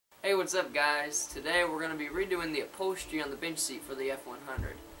what's up guys? Today we're going to be redoing the upholstery on the bench seat for the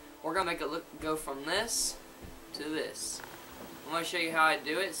F100. We're going to make it go from this to this. I'm going to show you how I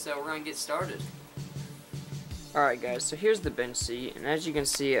do it, so we're going to get started. Alright guys, so here's the bench seat, and as you can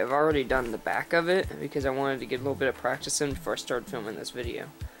see I've already done the back of it because I wanted to get a little bit of practice in before I started filming this video.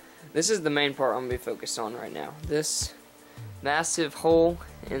 This is the main part I'm going to be focused on right now. This massive hole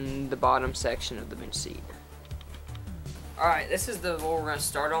in the bottom section of the bench seat. Alright, this is the hole we're going to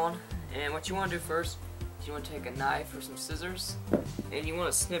start on, and what you want to do first is you want to take a knife or some scissors and you want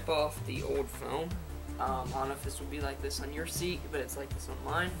to snip off the old foam. I don't know if this will be like this on your seat, but it's like this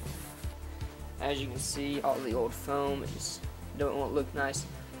on mine. As you can see, all the old foam won't look nice,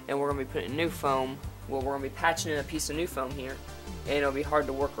 and we're going to be putting new foam. Well, we're going to be patching in a piece of new foam here, and it'll be hard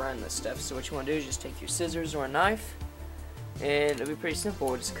to work around this stuff. So what you want to do is just take your scissors or a knife, and it'll be pretty simple.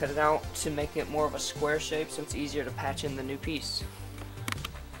 We'll just cut it out to make it more of a square shape so it's easier to patch in the new piece.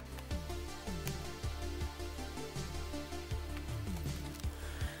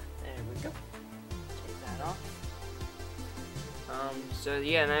 There we go. Take that off. So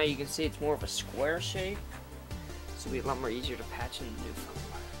yeah, now you can see it's more of a square shape, so it'll be a lot more easier to patch in the new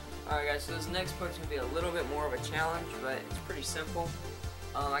foam. Alright guys, so this next part's going to be a little bit more of a challenge, but it's pretty simple.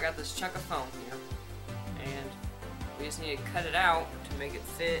 I got this chunk of foam here, and we just need to cut it out to make it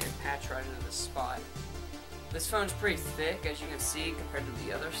fit and patch right into the spot. This foam's pretty thick, as you can see, compared to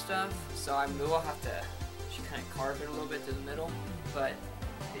the other stuff, so I will have to kind of carve it a little bit through the middle, but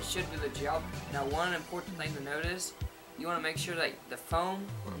it should do the job. Now, one important thing to notice, you want to make sure that the foam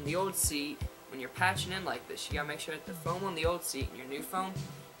on the old seat, when you're patching in like this, you got to make sure that the foam on the old seat and your new foam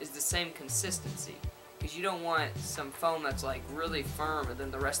is the same consistency, because you don't want some foam that's like really firm and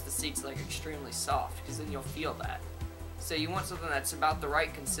then the rest of the seat's like extremely soft, because then you'll feel that. So you want something that's about the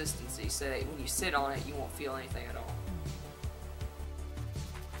right consistency so that when you sit on it you won't feel anything at all.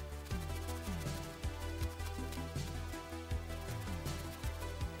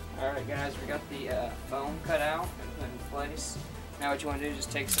 Alright guys, we got the foam cut out and put in place. Now what you want to do is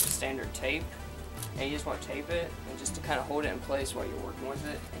just take some standard tape, and you just want to tape it and just to kind of hold it in place while you're working with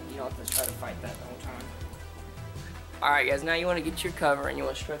it, and you don't have to try to fight that the whole time. Alright guys, now you want to get your cover and you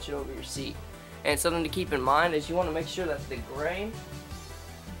want to stretch it over your seat. And something to keep in mind is you want to make sure that the grain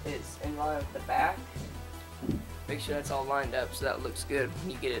is in line with the back. Make sure that's all lined up so that looks good when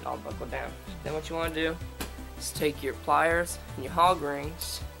you get it all buckled down. Then what you want to do is take your pliers and your hog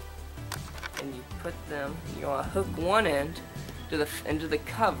rings and you put them, you want to hook one end into the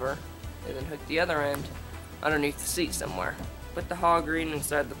cover and then hook the other end underneath the seat somewhere. Put the hog ring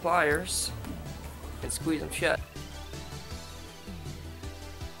inside the pliers and squeeze them shut.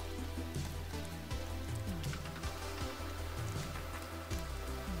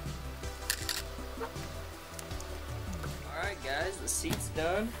 Alright guys, the seat's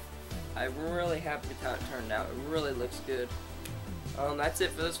done. I'm really happy with how it turned out. It really looks good. That's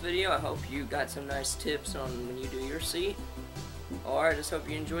it for this video. I hope you got some nice tips on when you do your seat. Or I just hope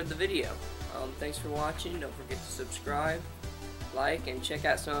you enjoyed the video. Thanks for watching. Don't forget to subscribe, like, and check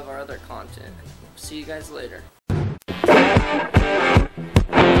out some of our other content. See you guys later.